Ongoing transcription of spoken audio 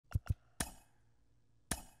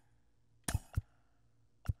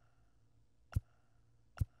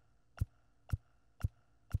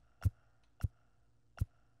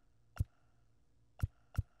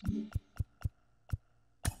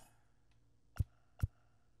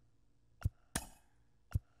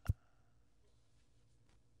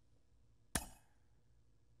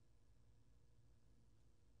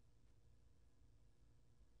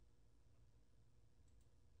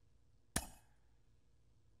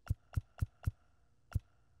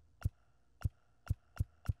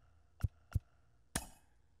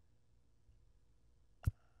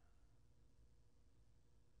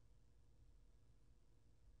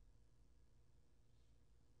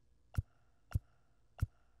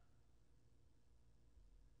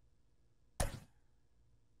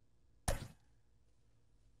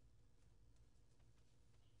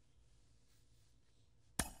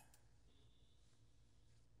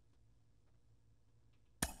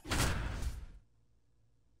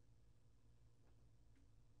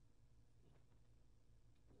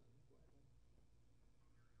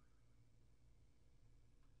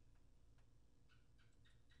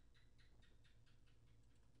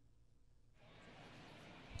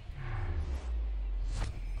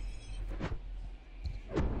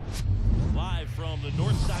the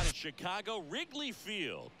north side of Chicago, Wrigley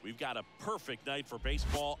Field. We've got a perfect night for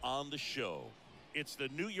baseball on the show. It's the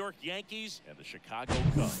New York Yankees and the Chicago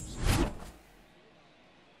Cubs.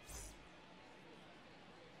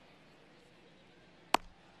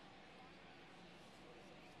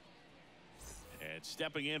 And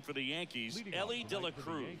stepping in for the Yankees, Ellie De La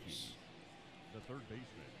Cruz. The third baseman,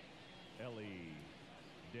 Ellie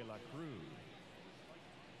De La Cruz.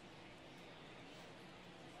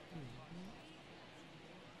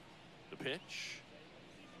 The pitch.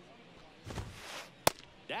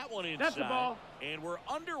 That one inside. That's the ball. And we're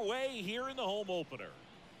underway here in the home opener.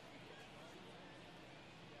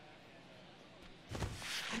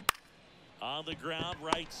 On the ground,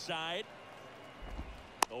 right side.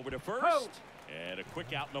 Over to first. Oh. And a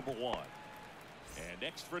quick out, number one. And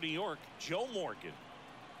next for New York, Joe Morgan.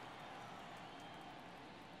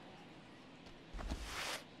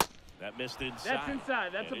 That missed inside. That's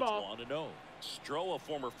inside. That's a ball. It's 1-0. Stroh, a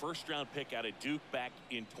former first-round pick out of Duke back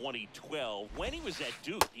in 2012. When he was at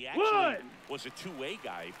Duke, he actually was a two-way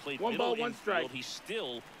guy. He played middle infield. He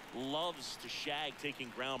still loves to shag taking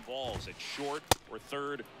ground balls at short or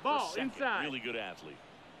third or second. Inside. Really good athlete.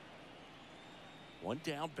 One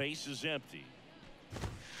down, base is empty.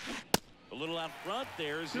 A little out front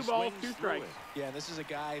there as he swings through it. Yeah, this is a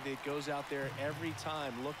guy that goes out there every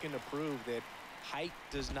time looking to prove that height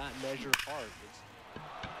does not measure heart.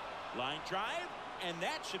 Line drive, and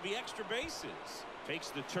that should be extra bases. Takes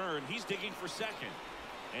the turn. He's digging for second.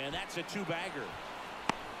 And that's a two-bagger.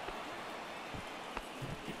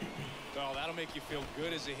 Oh, that'll make you feel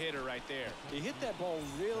good as a hitter right there. He hit that ball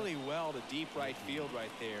really well to deep right field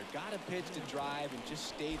right there. Got a pitch to drive and just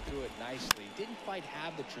stayed through it nicely. Didn't quite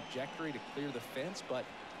have the trajectory to clear the fence, but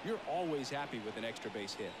you're always happy with an extra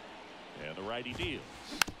base hit. And the righty deals.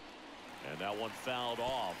 And that one fouled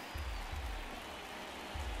off.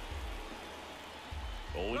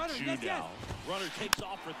 0-2 now. Runner takes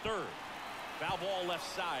off for third. Foul ball left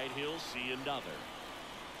side. He'll see another.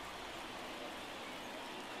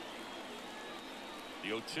 The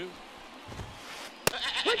 0-2.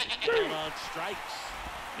 On strikes.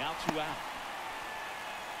 Now 2 out.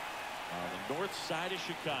 On the north side of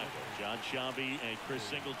Chicago, John Sciambi and Chris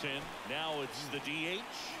Singleton. Now it's the DH,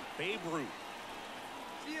 Babe Ruth.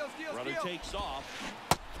 Runner takes off.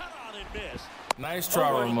 Cut on and miss. Nice try,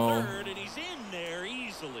 Ramon. Third, and he's in there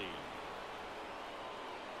easily.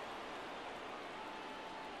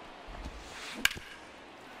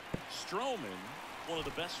 Stroman, one of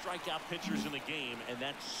the best strikeout pitchers in the game, and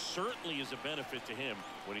that certainly is a benefit to him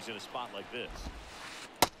when he's in a spot like this.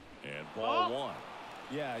 And ball one.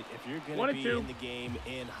 Yeah, if you're going to be in the game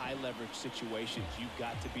in high leverage situations, you've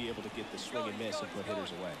got to be able to get the swing and miss and put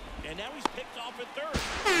hitters away. And now he's picked off at third.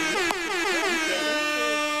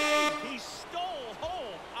 He stole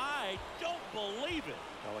home. I don't believe it.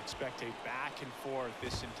 I'll expect a back and forth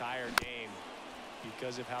this entire game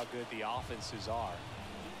because of how good the offenses are.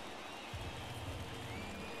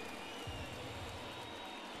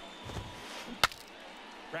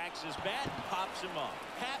 Cracks his bat, pops him up.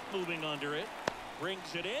 Pat moving under it.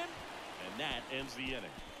 Brings it in, and that ends the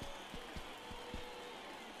inning.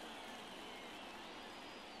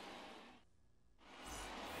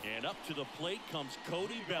 And up to the plate comes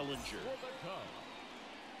Cody Bellinger.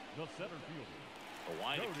 The center fielder. A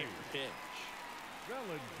wide kick pitch.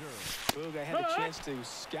 Boog, I had a chance to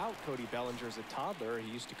scout Cody Bellinger as a toddler. He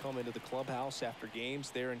used to come into the clubhouse after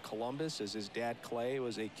games there in Columbus as his dad Clay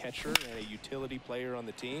was a catcher and a utility player on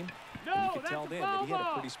the team. And you could tell then that he had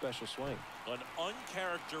a pretty special swing. An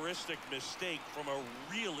uncharacteristic mistake from a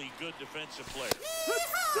really good defensive player.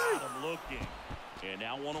 Got him looking. And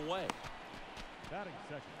now one away. Batting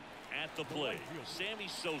second. At the plate, Sammy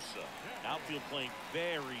Sosa. Outfield playing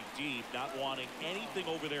very deep, not wanting anything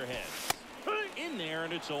over their heads. In there,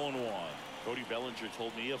 and it's 0-1. Cody Bellinger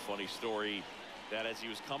told me a funny story that as he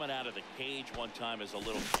was coming out of the cage one time as a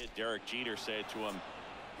little kid, Derek Jeter said to him,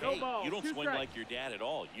 "Hey, you don't swing like your dad at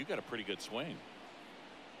all. You got a pretty good swing."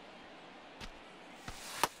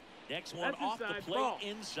 Next one off the plate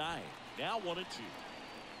inside. Now 1-2.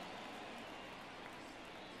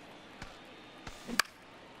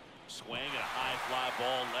 Swing and a high fly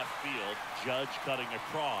ball left field. Judge cutting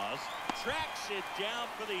across. Tracks it down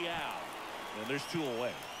for the out. And there's 2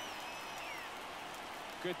 away.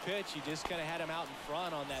 Good pitch. He just kind of had him out in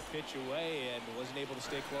front on that pitch away and wasn't able to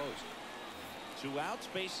stay close. 2 outs,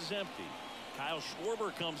 base is empty. Kyle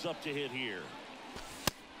Schwarber comes up to hit here.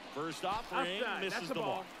 First offering, misses the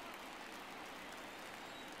ball.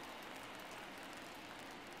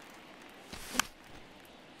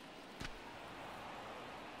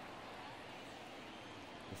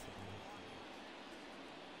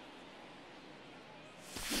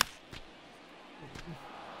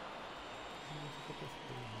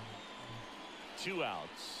 2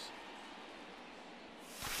 outs.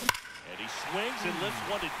 And he swings and lifts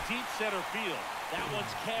one to deep center field. That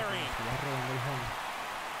one's carrying.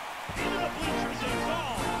 Into the bleachers and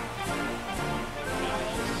gone. Now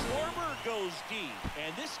Schwarber goes deep,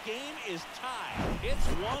 and this game is tied. It's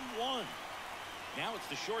 1-1. Now it's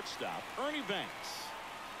the shortstop, Ernie Banks.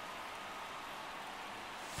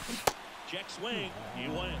 Check swing. He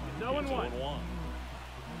went. 0-1.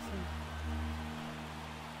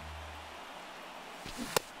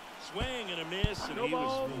 Swing and a miss, and he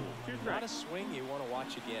was fooled. Not a swing you want to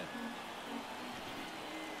watch again.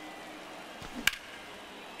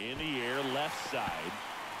 In the air, left side.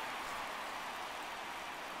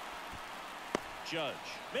 Judge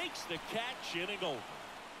makes the catch, inning over.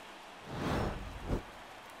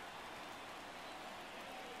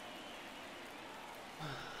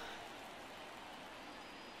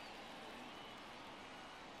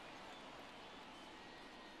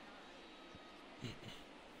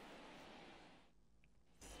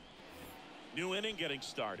 New inning getting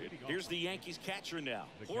started. Here's the Yankees catcher now,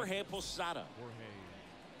 Jorge Posada.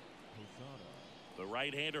 The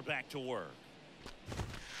right-hander back to work.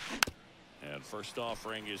 And first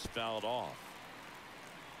offering is fouled off.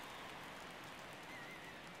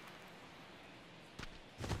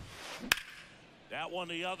 That one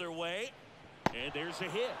the other way. And there's a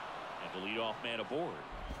hit. And the leadoff man aboard.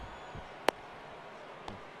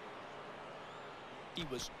 He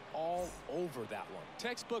was all over that one.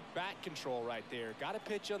 Textbook bat control right there. Got a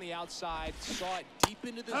pitch on the outside, saw it deep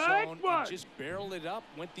into the zone, and just barreled it up,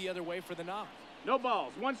 went the other way for the knock. No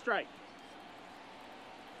balls, 1 strike.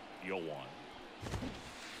 Yo, 1.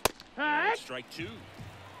 And strike 2.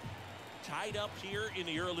 Tied up here in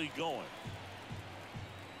the early going.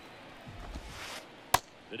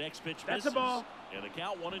 The next pitch misses. That's a ball. And the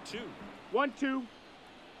count 1-2. 1-2.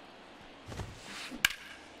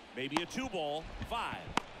 Maybe a 2-ball. 5,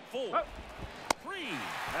 4, 3.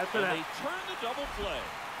 That's and they turn the double play.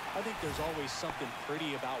 I think there's always something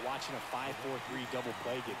pretty about watching a 5-4-3 double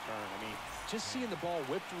play get turned. I mean, just seeing the ball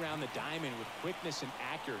whipped around the diamond with quickness and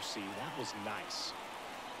accuracy, that was nice.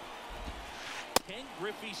 Ken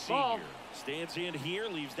Griffey Sr. stands in here,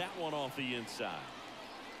 leaves that one off the inside.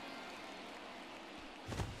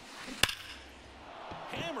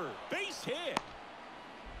 Hammer, base hit.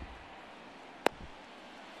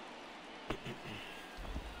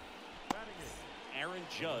 Aaron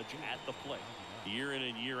Judge at the plate. Year in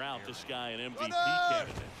and year out, this guy an MVP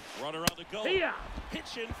candidate. Runner on the go.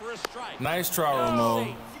 Pitching for a strike. Nice try,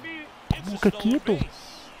 Ramon. It's a stolen base.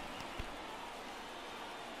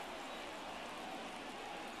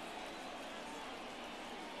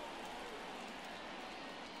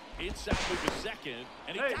 Inside move to second,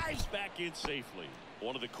 and he dives back in safely.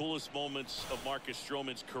 One of the coolest moments of Marcus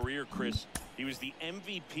Stroman's career, Chris. He was the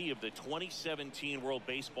MVP of the 2017 World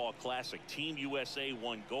Baseball Classic. Team USA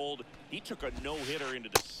won gold. He took a no-hitter into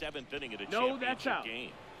the 7th inning of the championship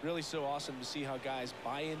game. Really so awesome to see how guys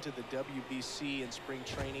buy into the WBC in spring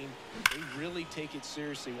training. They really take it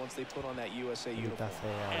seriously once they put on that USA uniform.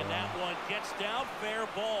 And that one gets down, fair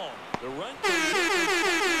ball. The run comes in.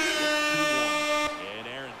 And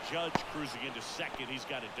Aaron Judge cruising into second. He's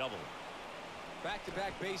got a double.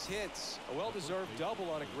 Back-to-back base hits. A well-deserved double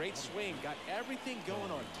on a great swing. Got everything going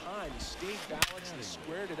on time. He stayed balanced and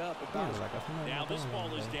squared it up. Now this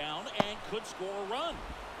ball is down and could score a run.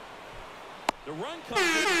 The run comes in.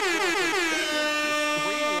 It's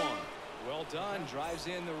 3-1. Well done. Drives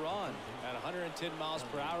in the run at 110 miles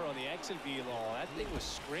per hour on the exit velo. That thing was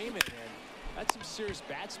screaming, and that's some serious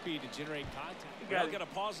bat speed to generate contact. Well, got to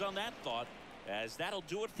pause on that thought, as that'll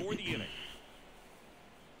do it for the inning.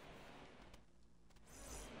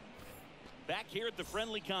 Back here at the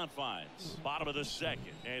friendly confines, bottom of the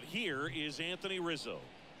second, and here is Anthony Rizzo.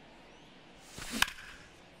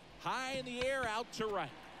 High in the air, out to right.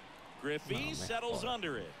 Griffey settles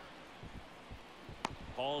under it.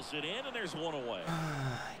 Hauls it in, and there's one away.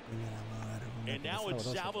 And now it's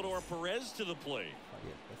Salvador Perez to the plate.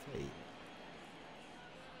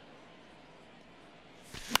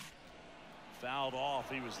 Fouled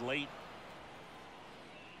off. He was late.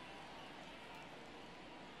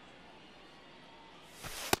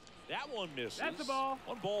 That one misses. That's the ball.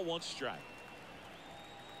 1 ball, 1 strike.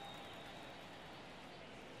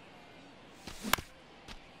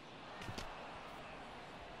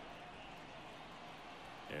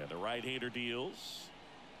 And the right-hander deals.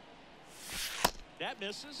 That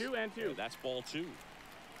misses. 2-2. And that's ball 2.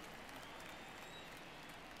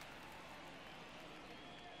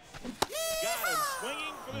 Got him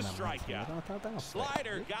swinging for the strikeout.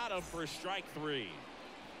 Slider got him for strike 3.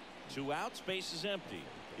 2 outs, base is empty.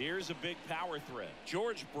 Here's a big power threat.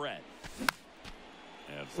 George Brett.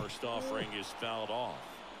 And first offering is fouled off.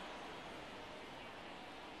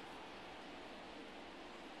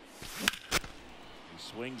 He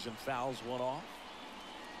swings and fouls one off.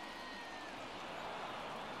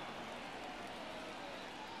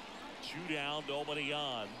 Two down, nobody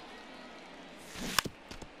on.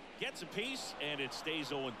 Gets a piece, and it stays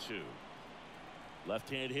 0-2.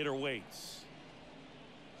 Left-hand hitter waits.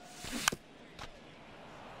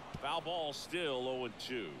 Foul ball, still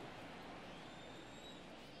 0-2.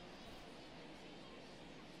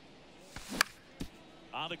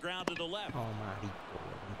 On the ground to the left. Oh, marico.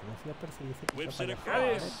 ¿Cómo se iba a perseguir ese Whips pinche it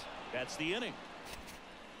payaso? across. That's the inning.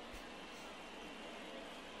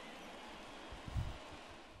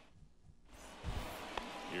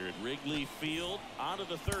 Here at Wrigley Field, on to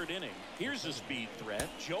the third inning. Here's a speed threat,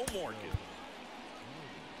 Joe Morgan.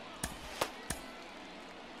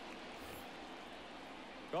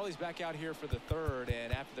 Well, he's back out here for the third,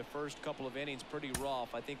 and after the first couple of innings, pretty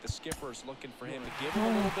rough. I think the skipper's looking for him to give him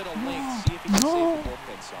a little bit of length, see if he can save the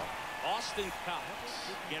bullpen some. Austin Cox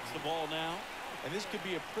gets the ball now. And this could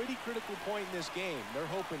be a pretty critical point in this game. They're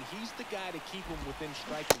hoping he's the guy to keep him within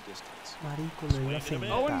striking distance. Marico, le iba a Swing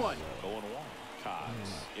and a sentar. miss. 0-1. Cox.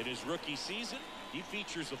 In his rookie season, he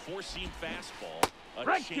features a four-seam fastball, a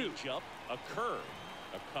Strike two. changeup, a curve,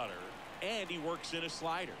 a cutter, and he works in a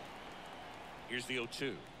slider. Here's the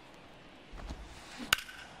 0-2.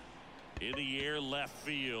 In the air, left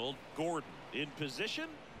field. Gordon in position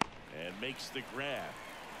and makes the grab.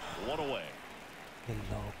 One away. Qué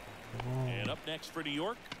loco. No. And up next for New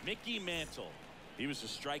York, Mickey Mantle. He was a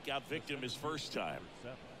strikeout victim his first time.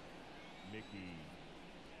 Mickey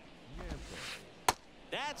Mantle.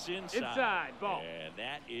 That's inside. Inside, ball. And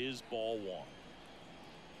that is ball one.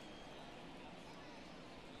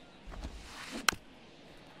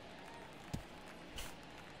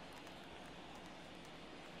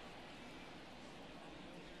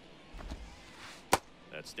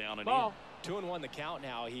 That's down and Ball. 2-1 the count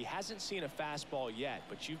now. He hasn't seen a fastball yet,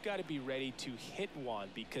 but you've got to be ready to hit one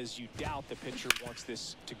because you doubt the pitcher wants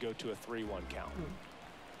this to go to a 3-1 count.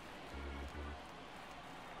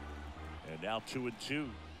 And now 2-2.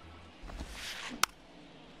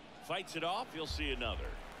 Fights it off. You'll see another.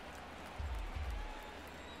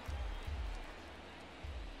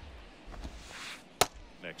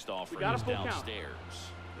 Next offering got a is full count.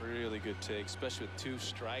 downstairs. Really good take, especially with 2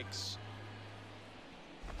 strikes.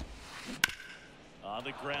 On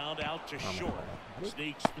the ground, out to short.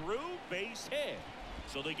 Sneaks through, base hit.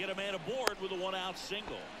 So they get a man aboard with a 1-out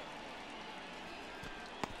single.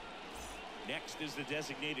 Next is the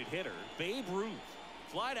designated hitter, Babe Ruth.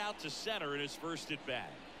 Flied out to center in his first at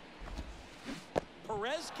bat.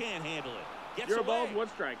 Perez can't handle it. Gets You're away. above, 1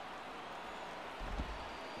 strike.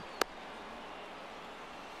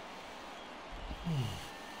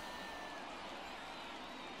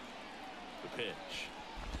 The pitch.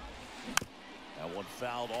 That one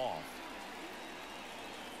fouled off.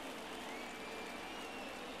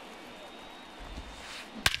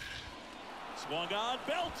 Swung on,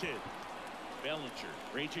 belted. Bellinger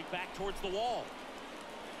raging back towards the wall.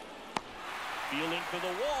 Feeling for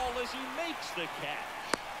the wall as he makes the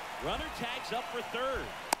catch. Runner tags up for third.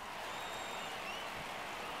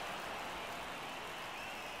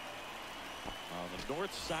 On the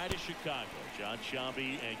north side of Chicago, John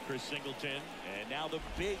Sciambi and Chris Singleton. And now the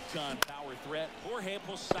big-time power threat, Jorge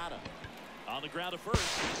Posada. On the ground at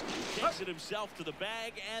first. Takes it himself to the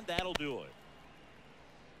bag, and that'll do it.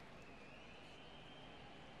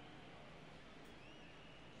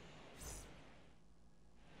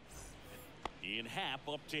 Ian Happ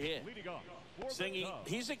up to hit. Leading off. Singing,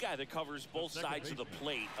 he's a guy that covers both sides of the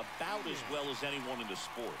plate about as well as anyone in the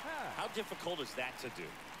sport. How difficult is that to do?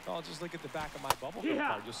 Oh, just look at the back of my bubblegum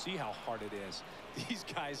card. You'll see how hard it is. These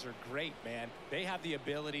guys are great, man. They have the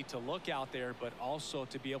ability to look out there, but also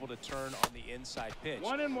to be able to turn on the inside pitch.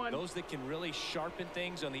 1-1. Those that can really sharpen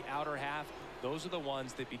things on the outer half, those are the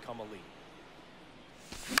ones that become elite.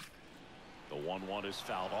 The 1-1 is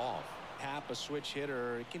fouled off. Happ, a switch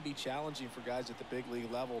hitter, it can be challenging for guys at the big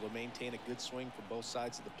league level to maintain a good swing from both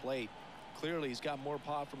sides of the plate. Clearly, he's got more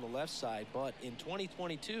pop from the left side, but in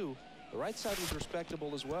 2022, the right side was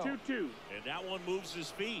respectable as well. 2-2. And that one moves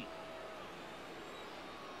his feet.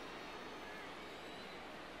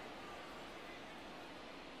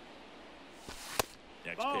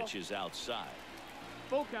 Next Ball. pitch is outside.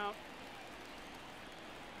 Full count.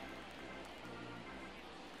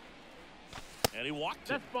 And he walked it.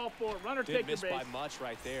 That's ball 4. Runner Didn't take your miss base. by much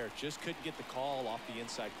right there. Just couldn't get the call off the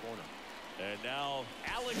inside corner. And now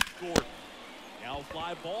Alex Gordon. Now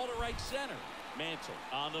fly ball to right center. Mantle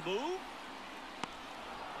on the move.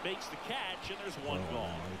 makes the catch, and there's one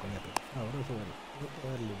gone. Sabroso,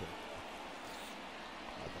 vale.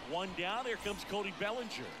 One down. Here comes Cody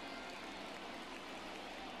Bellinger.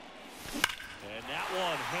 And that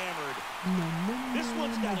one hammered. This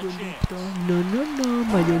one's got a chance. No,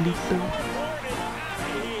 Mayolito.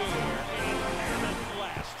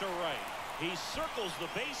 Blast to right. He circles the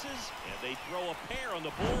bases, and they throw a pair on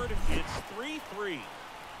the board. It's 3-3.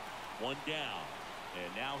 One down.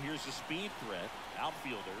 And now here's the speed threat.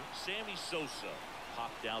 Outfielder Sammy Sosa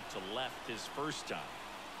popped out to left his first time.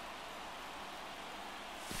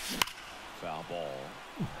 Foul ball.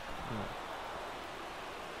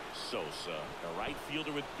 Sosa, a right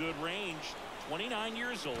fielder with good range, 29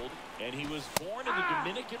 years old, and he was born in the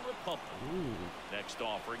Dominican Republic. Next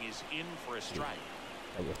offering is in for a strike.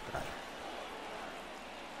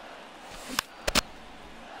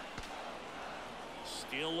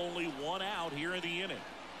 Still only one out here in the inning.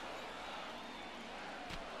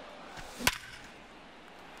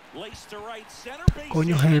 Lace to right center base.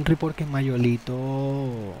 Coño, Henry, porque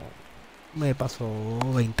Mayolito me pasó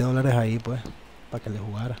 $20 ahí, pues, para que le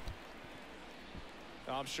jugara.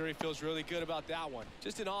 I'm sure he feels really good about that one.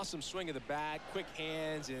 Just an awesome swing of the bat, quick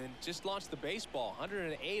hands, and just launched the baseball.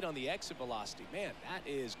 108 on the exit velocity. Man, that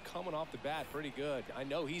is coming off the bat pretty good. I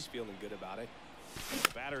know he's feeling good about it. The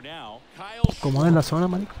batter now, Kyle. ¿Cómo es la zona,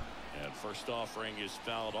 marico? And first offering is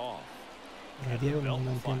fouled off. Diego, no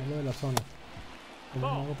entiendo lo de la zona. ¿Cómo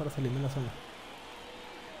hago para salirme de la zona?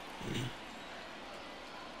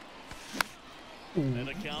 And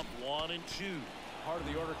the count 1-2. Part of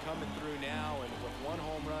the order coming through now, and with one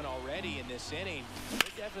home run already in this inning,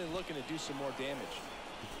 they're definitely looking to do some more damage.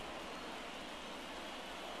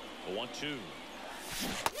 A 1-2.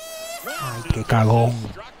 Ay, qué cagón.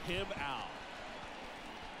 Struck him out.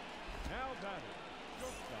 Now batting,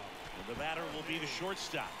 shortstop. And the batter will be the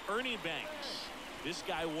shortstop, Ernie Banks. This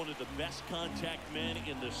guy, one of the best contact men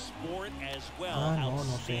in the sport as well.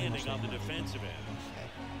 Outstanding on the defensive end.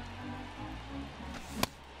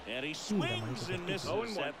 And he swings and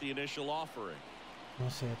misses at the initial offering. No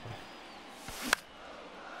sé, pues.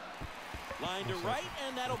 Line to right,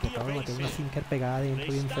 and that'll be a Maté base una hit. sinker pegada dentro y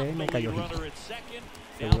They entré y stop me the cayó lead hit. runner at second.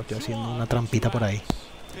 Seguro estoy haciendo una trampita por ahí.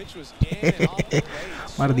 Pitch was in and off the plate.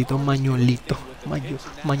 Maldito Mañolito.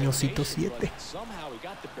 Mañosito 7. Somehow he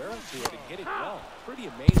got the barrel to it and hit it well. Pretty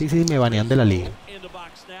amazing. Sí, me banean de la liga. In the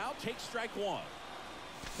box now, take strike one.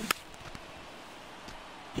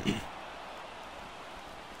 And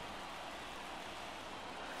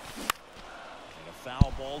a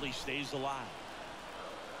foul ball, he stays alive.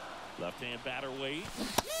 Left-hand batter waits.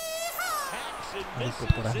 Hacks and Marico,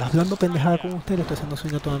 por misses. andar hablando pendejada con usted, le estoy haciendo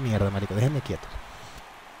sueño a toda mierda, marico. Déjenme quieto.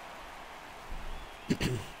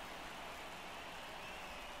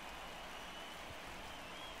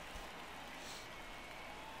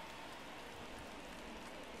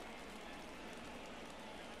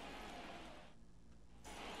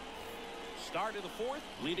 Start of the fourth,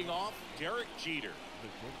 leading off Derek Jeter.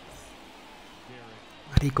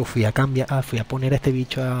 Marico, fui a poner a este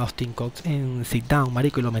bicho a Austin Cox en sit down,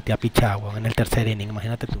 marico, y lo metí a pichar, weón, en el tercer inning,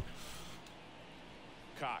 imagínate tú.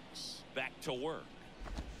 Cox back to work.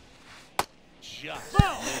 Just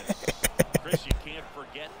missed. Chris, you can't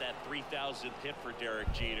forget that 3,000 hit for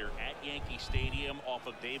Derek Jeter at Yankee Stadium off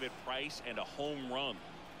of David Price and a home run.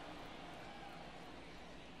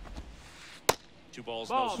 2 balls,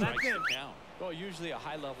 no strikes to count. Well, usually a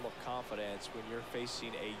high level of confidence when you're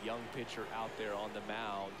facing a young pitcher out there on the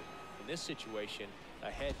mound. In this situation,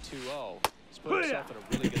 ahead 2-0, he's put himself in a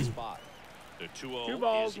really good spot. The 2-0 2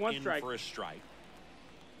 balls, is 1 in strike. for a strike.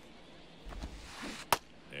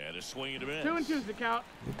 And a swing and a miss. 2-2 is the count.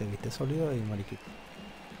 Y te viste sólido ahí, mariquito.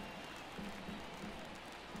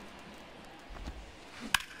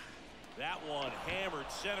 That one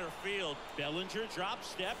hammered center field. Bellinger drop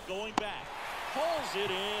step going back. Pulls it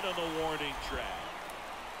in on the warning track.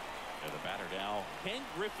 And the batter now, Ken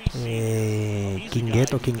Griffey Sr.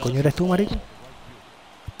 Quingueto, ¿quién coño eres tú, marico?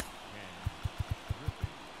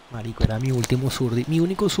 Marico, era mi último zurdito, mi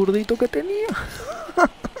único zurdito que tenía.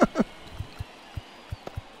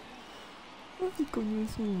 Ay, coño de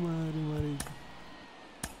su madre, marico.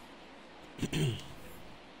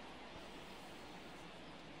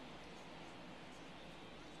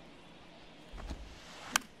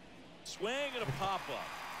 Swing and a pop-up.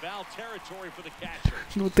 Foul territory for the catcher.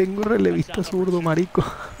 No tengo relevista zurdo, marico.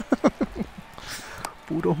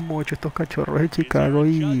 Puros mochos estos cachorros de Chicago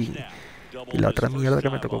y la otra mierda que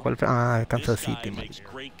me tocó. ¿Cuál fue? Ah, Kansas City,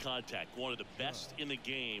 marico. Great contact. One of the best in the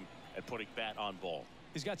game at putting bat on ball.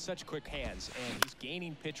 He's got such quick hands, and he's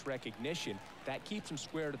gaining pitch recognition. That keeps him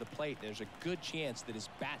square to the plate. There's a good chance that his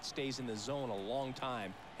bat stays in the zone a long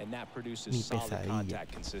time, and that produces solid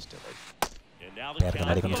contact consistently. And now the Verga,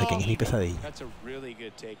 marico, no sé quién es mi pesadilla. That's a really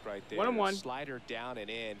good take right there. 1-1. Slider down and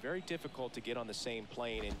in. Very difficult to get on the same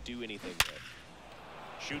plane and do anything with.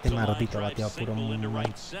 Shoots Este a line marotito drive bateado puro single into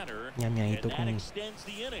right center, and ñañadito that con extends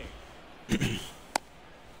the inning. The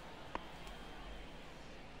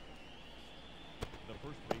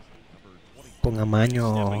first baseman, number 20. con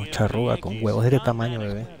amaño charrúa, con huevos de qué tamaño,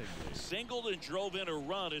 bebé. Singled and drove in a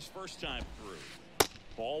run his first time through.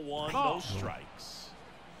 Ball one, Oh. no strikes.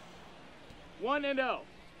 1-0.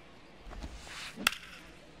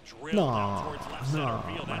 Drilled No, out towards left center no,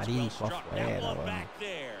 field. That's well marico, struck. That afuera, one weón. back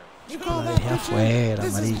there. You La call that dejé pitching? afuera,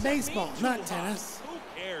 This is marico. baseball, not tennis. Who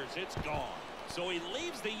cares? It's gone. So he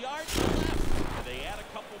leaves the yard to left, and they add a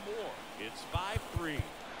couple more. It's 5-3.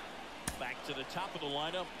 Back to the top of the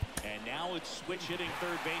lineup, and now it's switch hitting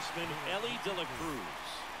third baseman Ellie De La Cruz.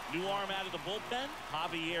 New arm out of the bullpen,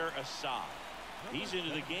 Javier Assad. He's into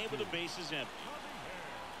the game with the bases empty.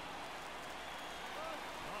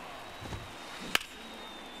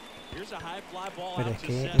 Here's a high fly ball Pero out es to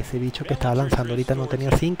que center. ese bicho que estaba lanzando ahorita no tenía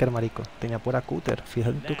sinker, marico. Tenía pura cúter.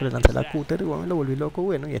 Fíjate tú que le lancé la cúter y bueno, me lo volví loco,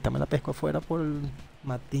 bueno. Y esta me la pesco afuera por el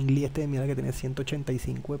Mattingly este de mierda que tenía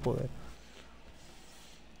 185 de poder.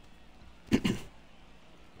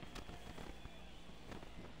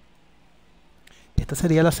 Esta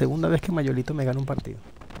sería la segunda vez que Mayolito me gana un partido.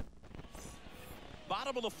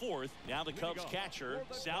 Bottom of the fourth. Now the Cubs catcher,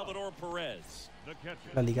 Salvador Perez. The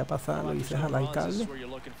catcher. La liga pasada lo hice jalar el cable. Where you're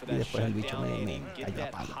looking for Y that después el bicho shutdown me inning. Get cayó a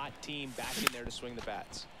that palo. hot team back in there to swing the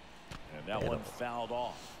bats. And that one fouled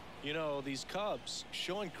off. You know, these Cubs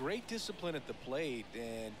showing great discipline at the plate,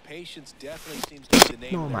 and patience definitely seems to be the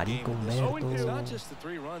name No, of their marico, game. It's Humberto. not just the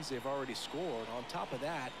 3 runs they've already scored. On top of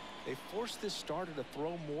that, they forced this starter to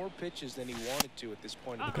throw more pitches than he wanted to at this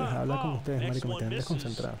point of the Que les game. habla con ustedes, Next marico, me one tienen misses.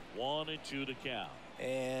 desconcentrado. 1-2 to count.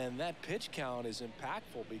 And that pitch count is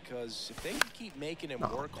impactful because if they can keep making him No,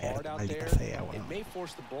 work verga, hard out maldita there, sea, it weón. may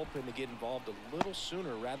force the bullpen to get involved a little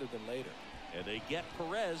sooner rather than later. And they get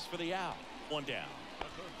Perez for the out. One down. The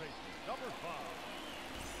third baseman, number 5.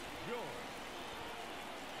 George.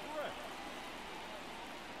 Brett.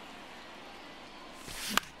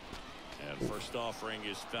 And first offering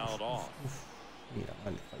is fouled off. Mira,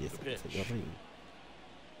 vale, fallece, The que pitch. sería horrible.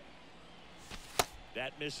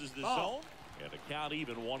 That misses the Oh. zone. And the count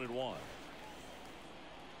even 1-1.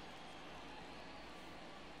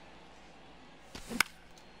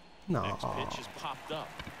 No, Next pitch is popped up.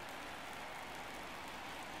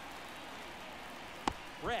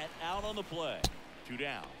 Brett out on the play. 2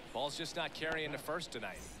 down. Ball's just not carrying the first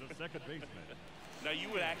tonight. The second baseman. Now you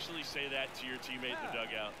would actually say that to your teammate in the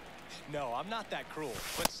dugout. No, I'm not that cruel,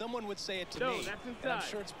 but someone would say it to No, me, that's and I'm inside.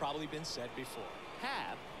 sure it's probably been said before.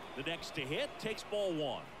 Happ, the next to hit, takes ball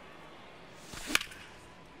 1.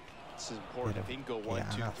 This is important. If he can go Pero, 1,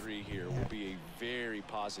 2, yeah. 3 here, will be a very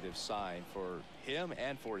positive sign for him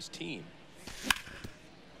and for his team.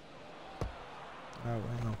 Ah,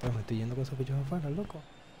 bueno, pues me estoy yendo con esos bichos afuera, loco.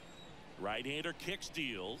 Right-hander kick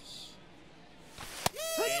steals.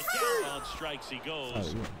 And down on strikes he goes.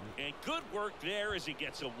 Sabe bien. And good work there as he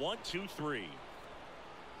gets a 1-2-3.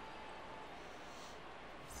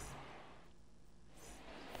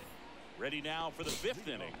 Ready now for the 5th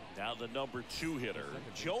inning. Now the number 2 hitter,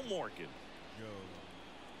 Joe Morgan. Joe.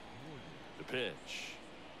 The pitch.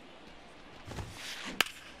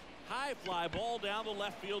 High fly ball down the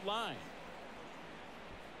left field line.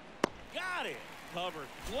 Got it. Covered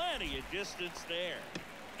plenty of distance there.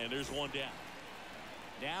 And there's one down.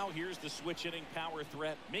 Now here's the switch hitting power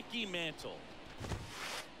threat, Mickey Mantle.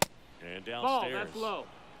 And Ball, downstairs. that's low.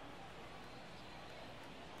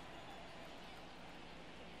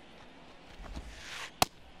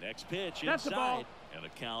 Next pitch That's the ball. inside. And the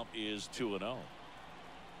count is 2-0.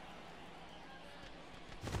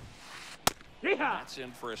 Yeah. That's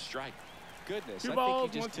in for a strike. Goodness, 2 I balls,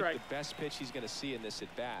 think he 1 just took strike. the best pitch he's going to see in this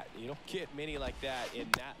at-bat. You don't get many like that in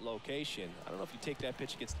that location. I don't know if you take that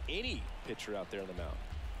pitch against any pitcher out there on the mound.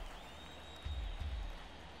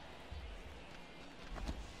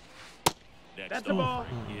 Next That's the ball.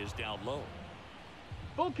 offering is down low.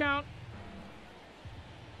 Full count.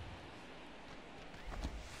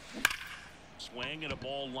 Swing and a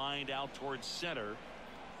ball lined out towards center.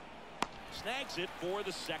 Snags it for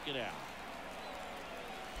the 2nd out.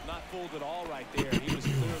 Not fooled at all right there. He was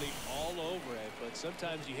clearly all over it, but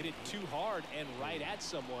sometimes you hit it too hard and right at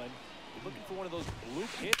someone. You're looking for one of those bloop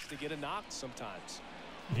hits to get a knock sometimes.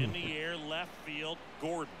 In the air, left field,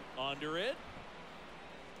 Gordon under it.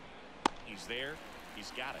 He's He's there.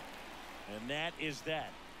 He's got it. And that is that.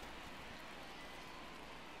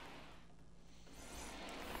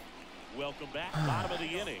 Welcome back. Bottom of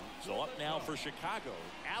the inning. So up now for Chicago,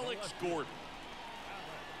 Alex Gordon.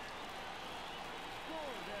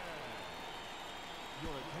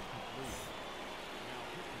 Your attention, please. Now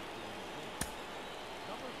pitching for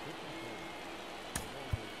number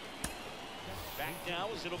 54. Back now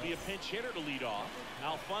as it'll be a pinch hitter to lead off.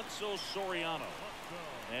 Alfonso Soriano.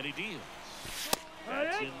 And he deals.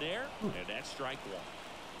 That's in there, and that's strike one.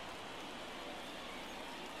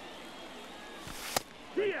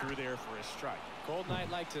 Right through there for a strike. Cold night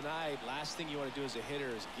like tonight, last thing you want to do as a hitter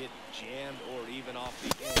is get jammed or even off the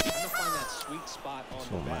edge. Trying to find that sweet spot on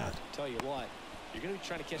the bat. Tell you what, you're going to be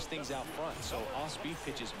trying to catch things out front, so off-speed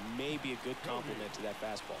pitches may be a good complement to that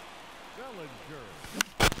fastball.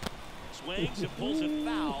 Swings and pulls it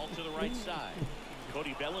foul to the right side.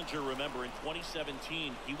 Cody Bellinger, remember, in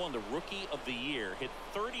 2017, he won the Rookie of the Year, hit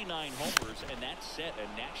 39 homers, and that set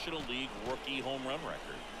a National League rookie home run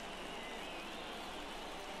record.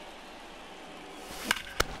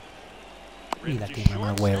 Mira que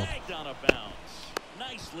mamá huevo. On a bounce.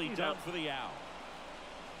 Nicely done for the out.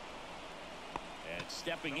 And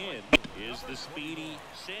stepping in is the speedy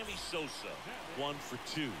Sammy Sosa. 1 for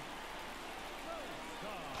 2.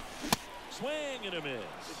 Swing and a miss.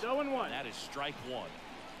 It's 0-1. That is strike one.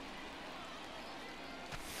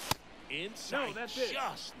 Inside, no, that's it.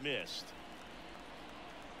 Just missed.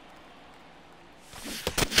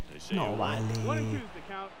 No vale. 1-2 is the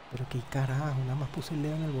count. Pero qué carajo, nada más puse el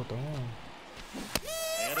dedo en el botón.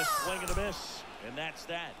 And a swing and a miss. And that's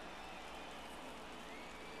that.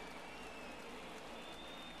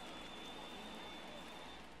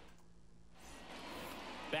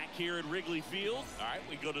 Back here at Wrigley Field. All right,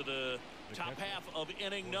 we go to the top half of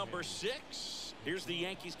inning number 6. Here's the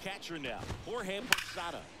Yankees catcher now, Jorge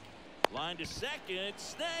Posada. Line to second,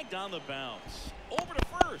 snagged on the bounce. Over to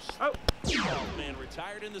first. Oh. Man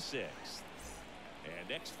retired in the 6th. And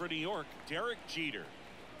next for New York, Derek Jeter.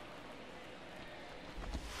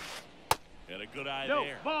 And a good eye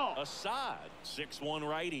there. Ball. Assad, 6'1"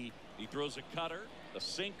 righty. He throws a cutter, a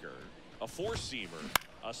sinker, a four-seamer,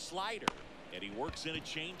 a slider. And he works in a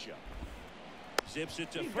changeup. Zips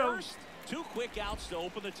it to first. 2 quick outs to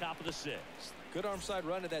open the top of the 6th. Good arm side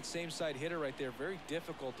run to that same side hitter right there. Very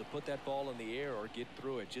difficult to put that ball in the air or get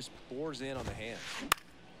through it. Just bores in on the hands.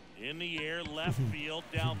 In the air, left field,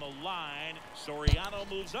 down the line. Soriano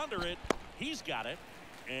moves under it. He's got it.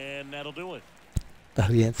 And that'll do it. Está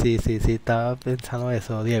bien, sí, estaba pensando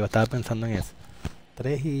eso, Diego, estaba pensando en eso.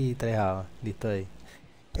 3 y 3 avos, listo ahí.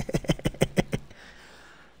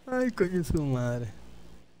 Ay, coño su madre.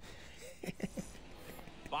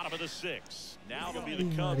 Bottom of the 6th. Now it'll be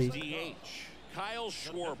the Cubs DH, Kyle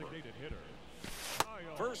Schwarber.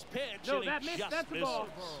 First pitch, and he just misses.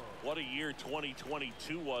 What a year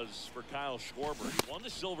 2022 was for Kyle Schwarber. He won the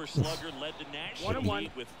Silver Slugger, led the National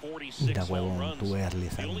League with 46 home runs.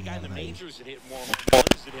 The only guy in the majors that hit more home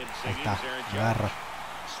runs than him, singing is Aaron Judge.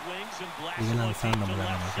 Swings and blasts one deep to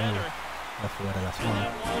left center. Afuera la And zona.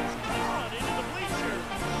 that one's gone into the bleachers.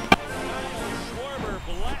 Kyle Schwarber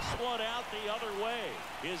blasts one out the other way.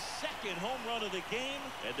 His 2nd home run of the game,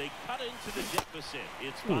 and they cut into the deficit.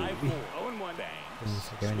 It's 5-4. 0-1. Bang.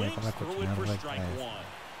 Pensé que venía con la Swings through it cochinada for recta strike esa.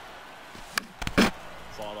 1.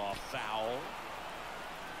 Fought off foul.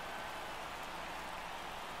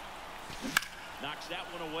 Knocks that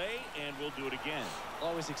one away, and we'll do it again.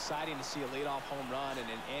 Always exciting to see a leadoff home run in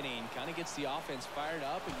an inning. Kind of gets the offense fired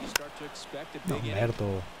up, and you start to expect a No, big inning.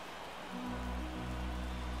 Humberto.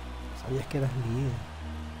 Sabías que eras líder.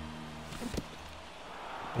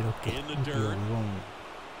 Pero qué In the estúpido, dirt. huevón.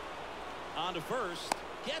 On to first.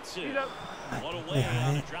 Gets it. Ay, One away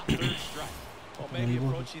on a drop third strike. Well, maybe Digo,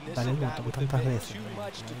 approaching this dale el at botón with a tantas bit veces. too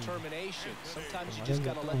much determination. Sometimes you Dale just el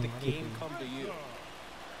got to botón, let the marico. game come to you.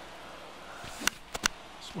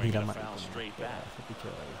 Swing Mira, and a marico, foul straight no, back. ese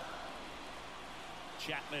picheo ahí.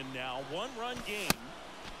 Chapman now 1-run game.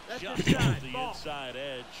 That's Just the off shot. the Ball. inside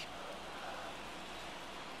edge.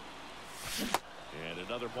 And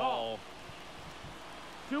another ball.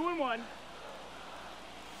 2-1.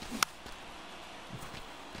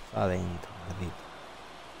 Adentro, maldito.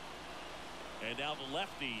 And now the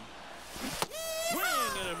lefty.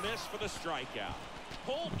 Swing and a miss for the strikeout.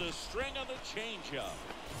 Pulled the string on the changeup.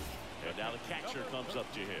 And now the catcher comes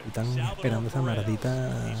up to him. Están Salvador esperando esa Perez.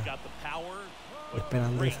 mardita. He's got the power.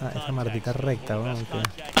 Esperando esa mardita recta, One of weón. the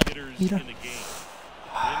best Que... contact hitters Mira. in the game.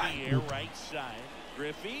 Ay, In the air, puta, right side.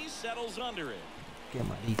 Griffey settles under it. qué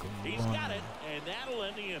marico, He's weón. got it, and that'll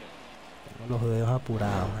end the inning. Tengo los dedos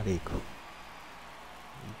apurados, marico.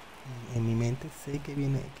 Y en mi mente sé que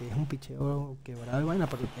viene, que es un picheo quebrado y vaina,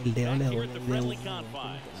 pero el dedo le Back here doy at the el friendly dedo.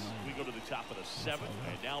 confines. We go to the top of the 7th,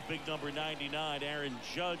 and now big number 99, Aaron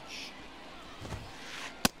Judge.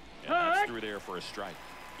 And that's through there for a strike.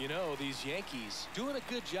 You know, these Yankees doing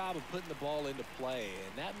a good job of putting the ball into play,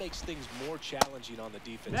 and that makes things more challenging on the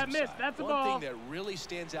defensive That miss, side. that's a One ball. thing that really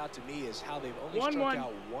stands out to me is how they've only 1-1. struck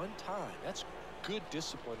out one time. That's good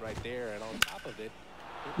discipline right there, and on top of it,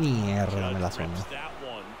 Mierda, me la Judge sonó. rips that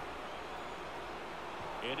one.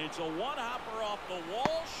 And it's a one-hopper off the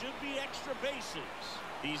wall. Should be extra bases.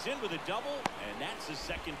 He's in with a double, and that's his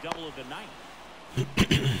second double of the night.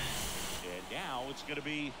 And now it's going to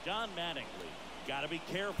be Don Mattingly. Got to be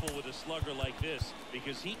careful with a slugger like this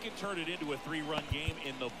because he can turn it into a 3-run game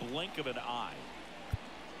in the blink of an eye.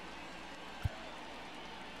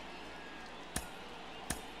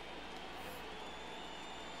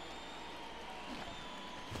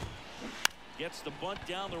 Gets the bunt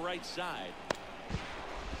down the right side.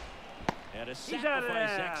 And a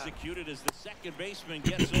sacrifice executed as the second baseman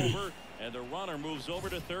gets over, and the runner moves over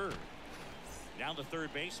to third. Now the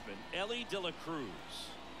third baseman, Ellie De La Cruz.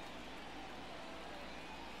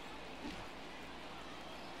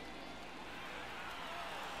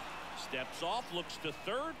 Steps off, looks to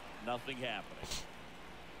third, nothing happening.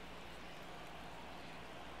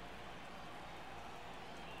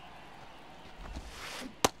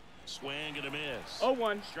 Swing and a miss.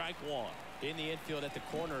 0-1. Strike one. in the infield at the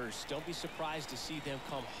corners, don't be surprised to see them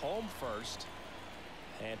come home first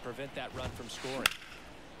and prevent that run from scoring.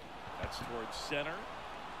 That's towards center.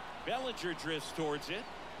 Bellinger drifts towards it.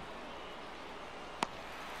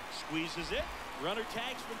 Squeezes it. Runner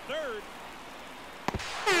tags from third.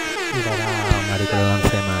 Marico, lo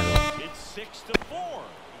lancé malo. It's 6-4.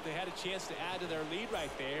 They had a chance to add to their lead right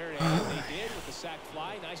there, and they did with the sac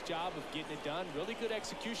fly. Nice job of getting it done. Really good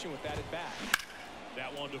execution with that at bat.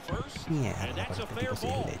 That one to first, Mierda, and that's a pero fair este tipo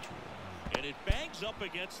sigue ball. derecho. And it bangs up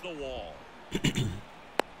against the wall.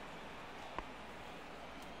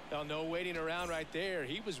 Well, no waiting around right there.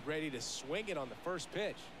 He was ready to swing it on the first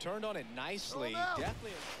pitch. Turned on it nicely.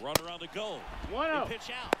 Definitely. Runner on the go. 1-0. They pitch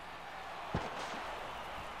out.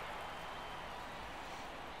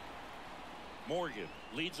 Morgan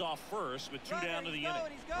leads off first with two down to the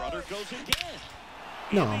inning. Runner goes again.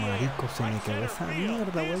 No, marico, se me quedó esa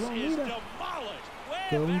mierda, huevón, mira.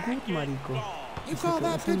 Quedó un good, marico. You Se call quedó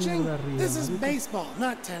that esa pitching? mierda arriba, This is marico. baseball,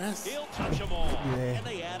 not tennis. He'll touch them all, Yeah. and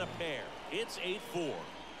they add a pair. It's 8-4.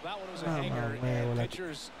 That one was a Ah, hanger, huevo, and la-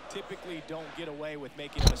 pitchers typically don't get away with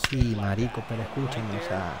making a mistake Sí, like marico, that. pero escúchame, o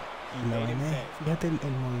sea, y la vaina es, fíjate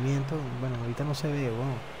el movimiento, bueno, ahorita no se ve,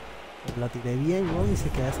 weón. Pero la tiré bien, weón, y se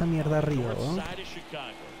queda esa mierda arriba, North weón. side of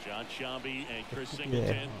Chicago, John Shambi and Chris Yeah.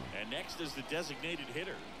 Singleton. And next is the designated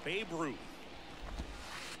hitter, Babe Ruth.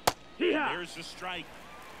 Yeah. There's the strike.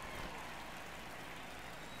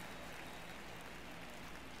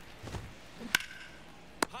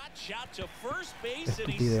 Hot shot to first base, and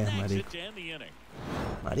he Estupidez, snags it marico. to end the inning.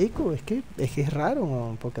 Marico, es que es raro,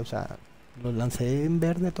 weón, porque, o sea, lo lancé en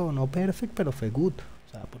verde todo, no perfect, pero fue good.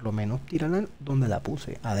 O sea, por lo menos tírala donde la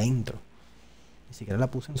puse, adentro. Ni siquiera la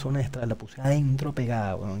puse en zona extra, la puse adentro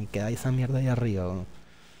pegada, weón, y queda esa mierda ahí arriba, weón.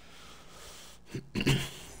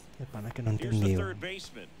 El pana que no Here's entendí, the weón. third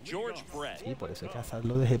baseman, George Brett. Sí, por eso es que a Sal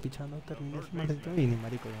lo dejé pichando, terminé ese maldito inning,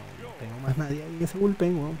 marico. No tengo más nadie ahí en ese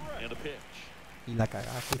bullpen, weón. And a pitch. Y la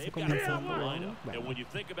cagada que hice They've con got el a fondo, full weón. lineup. And when Bueno, you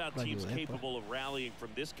think about lo teams ayudé, pues. capable of rallying from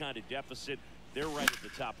this kind of deficit, they're right at the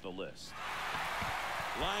top of the list.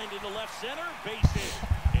 Lined into left center, base hit.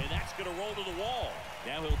 And that's going to roll to the wall.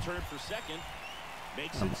 Now he'll turn for second.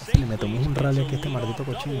 Makes it Vamos, safely. le metemos un rally aquí a este Leadoff maldito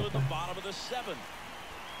double cochino, in the pues. bottom of the seventh.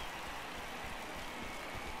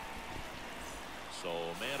 So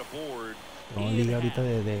man aboard. Tengo He liga and ahorita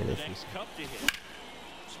de the FIFA. next cup to hit.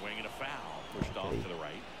 Swing and a foul. Pushed off Okay. to the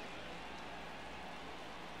right.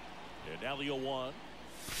 And now the 0-1.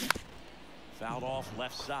 Fouled off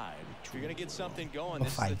left side. If you're going to get something going, No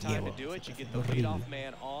this is the time to falleo, do it. se You get está the haciendo leadoff horrible.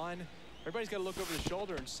 man on. Everybody's got to look over the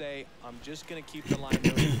shoulder and say, I'm just going to keep the line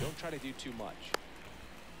moving. Don't try to do too much.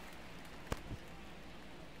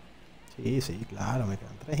 Sí, sí, claro, me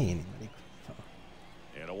quedan 3 innings, marico.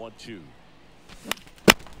 And a 1-2.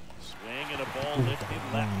 Swing and a ball Puta, lifted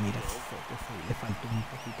weón, left mira, field. le faltó un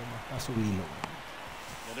poquito más para subirlo.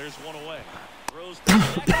 And there's one away. Throws to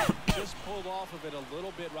second. Just pulled off of it a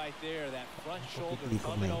little bit right there. That front shoulder poquitico,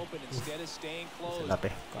 coming man. open instead of staying Se closed. la If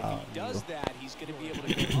pescado, he does amigo. that, he's going to be able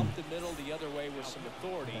to go up the middle the other way with some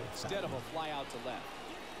authority instead of a fly out to left.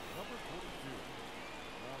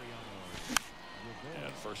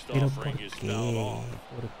 And first Pero offering ¿por is qué? fouled off.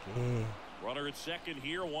 ¿Por qué? Runner at second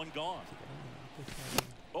here, one gone.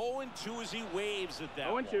 0-2 as he waves at that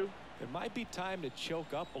 0-2. It might be time to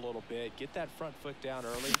choke up a little bit, get that front foot down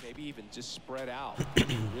early, maybe even just spread out.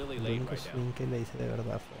 Really El late único right now. swing que le hice de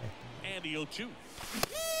verdad fue este. And the 0-2.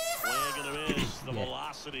 Swing and a miss. The Yeah.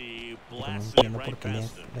 velocity Pero no blasted it entiendo right por qué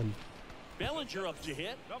past him. el Bellinger up to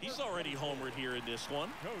hit. He's already homered here in this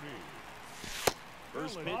one. Cody.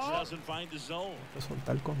 First pitch doesn't find the zone. que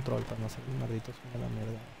soltar el control para no hacer el maldito swing de la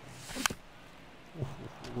mierda.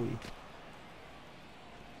 Uy.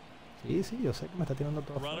 Sí, yo sé que me está tirando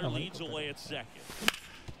todo Runner afuera, leads marico, away pero, at second.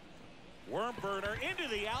 Worm burner into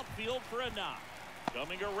the outfield for a knock.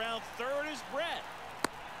 Coming around third is Brett.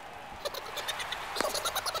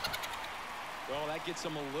 Well, that gets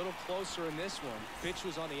him a little closer in this one. Pitch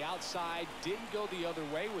was on the outside, didn't go the other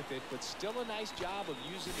way with it, but still a nice job of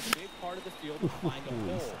using the big part of the field to find a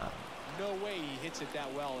hole. No way he hits it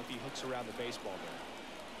that well if he hooks around the baseball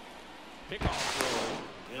there. Pickoff throw.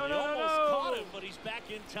 And he almost caught him, but he's back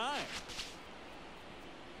in time.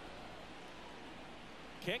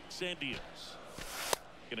 Kicks and deals.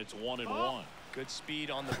 And it's 1-1. Good speed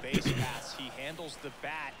on the base pass. He handles the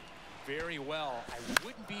bat very well. I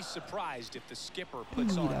wouldn't be surprised if the skipper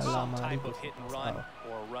puts on Mira la some madre type que of se hit and pasaba. run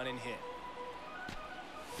or a run and hit.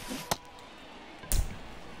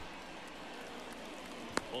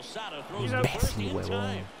 Posada throws the first in Imbécil,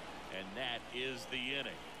 time. huevón. And that is the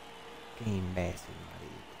inning. Qué imbécil,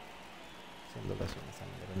 marico. Haciéndole eso esa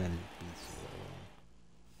mierda en el piso, huevón.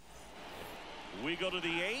 We go to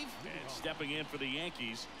the eighth, and stepping in for the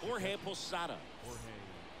Yankees, Jorge Posada.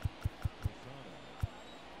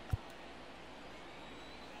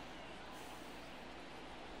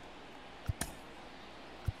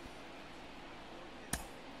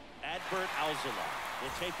 Adbert Alzala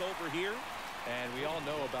will take over here. And we all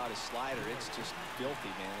know about his slider. It's just filthy,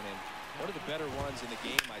 man. And one of the better ones in the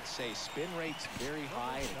game, I'd say. Spin rate's very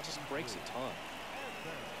high, and it just breaks a ton.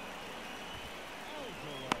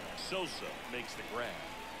 Sosa makes the grab.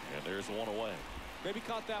 And there's one away. Maybe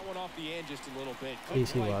caught that one off the end just a little bit. Sí,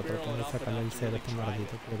 Couldn't va a quite barrel tratar it de up sacarle el enough to cero a really este try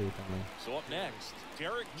maldito it. que ahorita, man. So up next,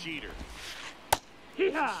 Derek Jeter.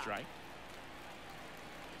 Hee-haw! Strike.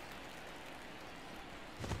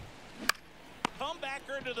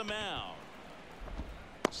 Comebacker to the mound.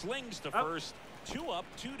 Slings to first. 2 up,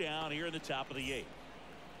 2 down here in the top of the 8th.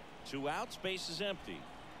 2 outs, base is empty.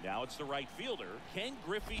 Now it's the right fielder, Ken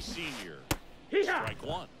Griffey Sr. Hee-haw! Strike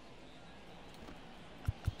 1.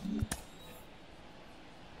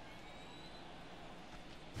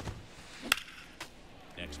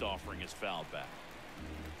 Next offering is fouled back.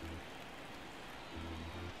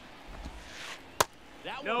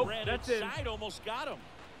 That Nope, one ran that's inside, almost got him.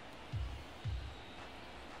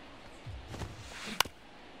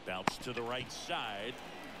 Bounce to the right side.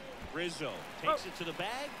 Rizzo takes it to the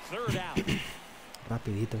bag, third out.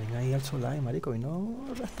 Rapidito, ven ahí al Solai, marico. Vino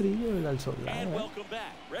rastrillo el al Solai. And welcome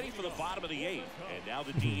back. Ready for the bottom of the 8th. And now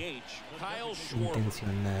the DH, Kyle Schwarber.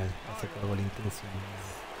 Intencional. Hace todo gol intencional.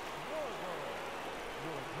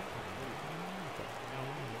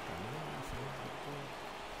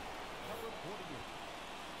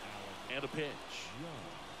 And a pitch.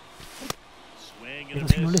 Swing and Pero a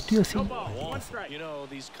si no le miss. estoy No haciendo. ball, 1 strike. You know,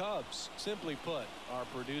 these Cubs, simply put, are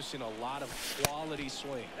producing a lot of quality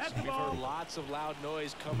swings. That's We've ball. heard lots of loud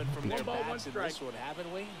noise coming from their 1 ball, 1 bats in this strike. one,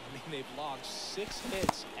 haven't we? I mean, they've logged 6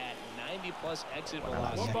 hits at 90-plus exit Bueno,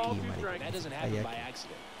 velocity. 1 ball, aquí, 2 marico. strikes. That doesn't Ahí happen by aquí.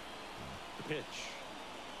 accident. The pitch.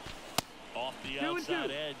 Off the 2-2.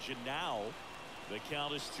 outside edge, and now the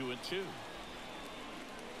count is 2-2.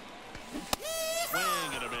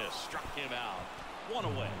 Swing and a miss. Struck him out. 1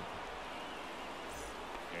 away.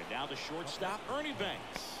 And now the shortstop, Ernie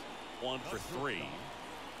Banks. 1 for 3.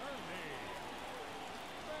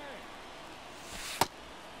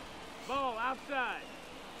 Ball outside.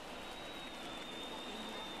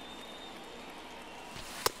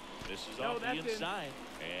 This is No, off the that's in. inside.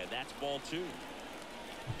 And that's ball 2.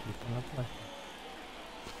 Aquí con la placa.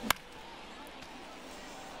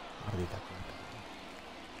 Maldita cuenta.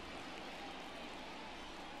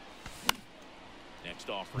 Next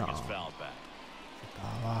offering is No. fouled back. Está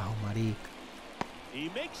abajo, marica. He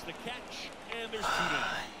makes the catch, and there's 2 down.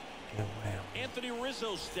 Qué huevo. Anthony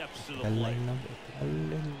Rizzo steps to the Era el plate.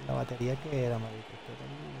 line-up, la batería que era, marico. Este era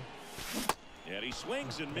el- And he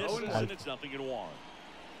swings and misses, Oh, and it's 0-1.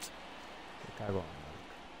 Qué cagón, marico.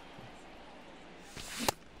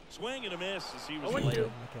 Swing and a miss as he was 0-2. late.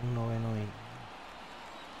 Me queda un noveno y...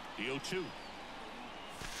 The 0-2.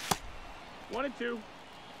 1-2.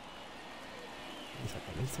 Y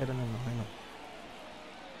sacarle el cero en el noveno.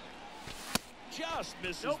 Just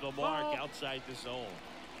misses Nope, the mark ball. outside the zone.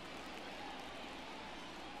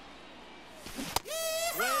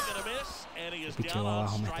 Swing and a miss, And he is Ese picheo down on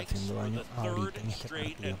abajo me está strikes haciendo for daño the third ahorita en este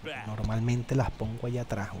straight partido. at bat. Normalmente las pongo allá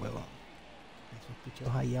atrás, huevón. Esos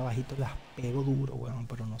picheos ahí abajito las pego duro, huevón,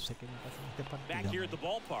 pero no sé qué me pasa en este Back here at the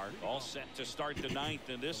partido. ballpark, all set to start the ninth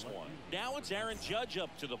in this one. Now it's Aaron Judge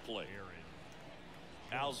up to the plate.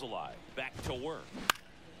 Alzolay back to work.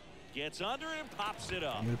 Gets under and pops it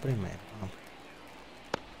up. El primero. No.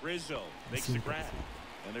 Rizzo makes the grab.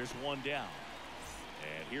 And there's one down.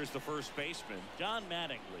 And here's the first baseman, Don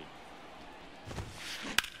Mattingly.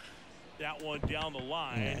 That one down the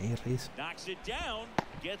line. Ahí, Rizzo. Knocks it down.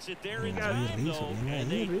 Gets it there in Ahí, time, Rizzo, though. viene And ahí,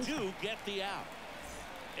 they Rizzo. do get the out.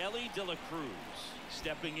 Ellie De La Cruz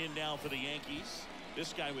stepping in now for the Yankees.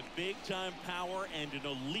 This guy with big-time power and an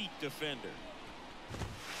elite defender.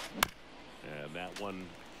 And that one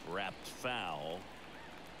wrapped foul.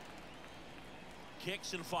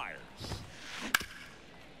 Kicks and fires.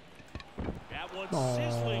 That one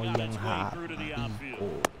sizzling on its way through to the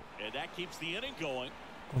outfield. And that keeps the inning going.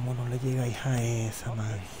 ¿Cómo no le llega hija esa,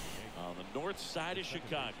 man? On the north side of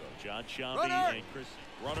Chicago, John Shambi and Chris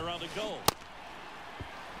runner on the goal.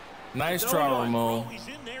 Nice try, Ramon. He's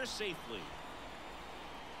in there safely.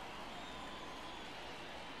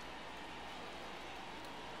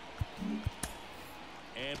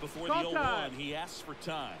 And before the 0-1, he asks for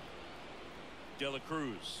time. De La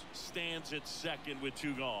Cruz stands at second with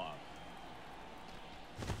 2 gone.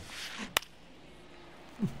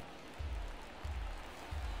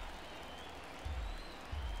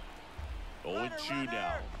 Runner, 0-2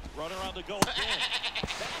 now. Runner on the go again.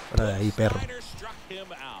 Fuera de ahí, perro. Snyder struck him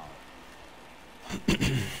out.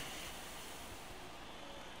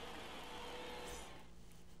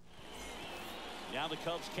 Now the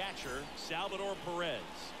Cubs catcher, Salvador Perez.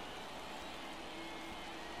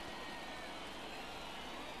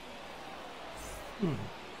 A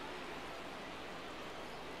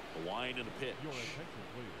wind and a pitch.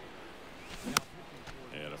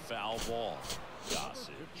 And a foul ball.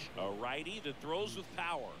 Gossage, a righty that throws with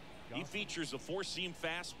power. He features a 4-seam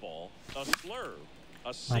fastball, a slurve, a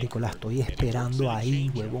Marico, la sinker, estoy and he works esperando in a ahí,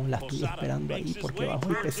 changeup. huevón, la estoy Posada esperando makes ahí his porque way bajo el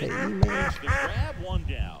towards it. PCI, man. There's the grab, one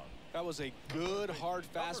down. That was a good hard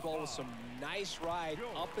fastball with some nice ride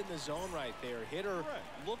up in the zone right there. Hitter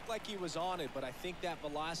looked like he was on it, but I think that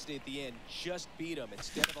velocity at the end just beat him.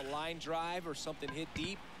 Instead of a line drive or something hit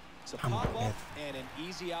deep, it's a pop up and an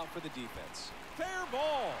easy out for the defense. Fair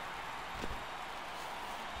ball.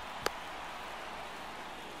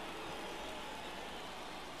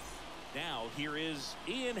 Now here is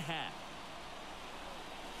Ian Happ.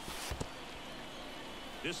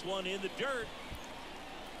 This one in the dirt.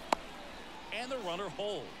 And the runner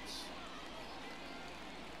holds.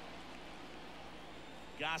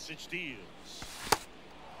 Gossage deals.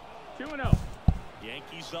 2-0.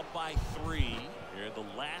 Yankees up by 3 here in the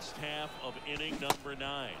last half of inning number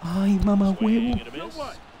 9. Ay, mamá Swing huevo. and a miss.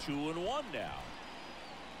 2-1 now.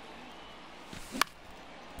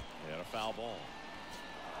 And a foul ball.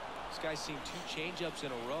 This guy's seen 2 changeups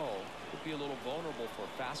in a row. Could be a little vulnerable for a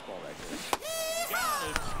fastball right there. Got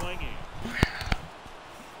it swinging.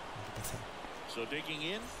 So digging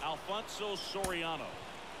in, Alfonso Soriano.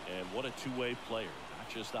 And what a two-way player. Not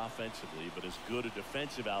just offensively, but as good a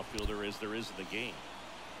defensive outfielder as there is in the game.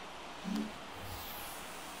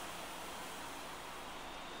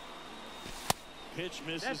 Pitch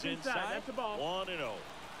misses That's inside. That's a ball. 1-0.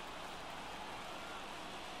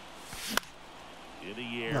 In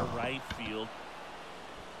the air, right field.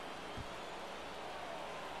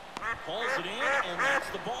 Pulls it in, and that's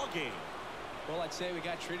the ball game. Well, I'd say we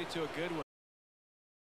got treated to a good one.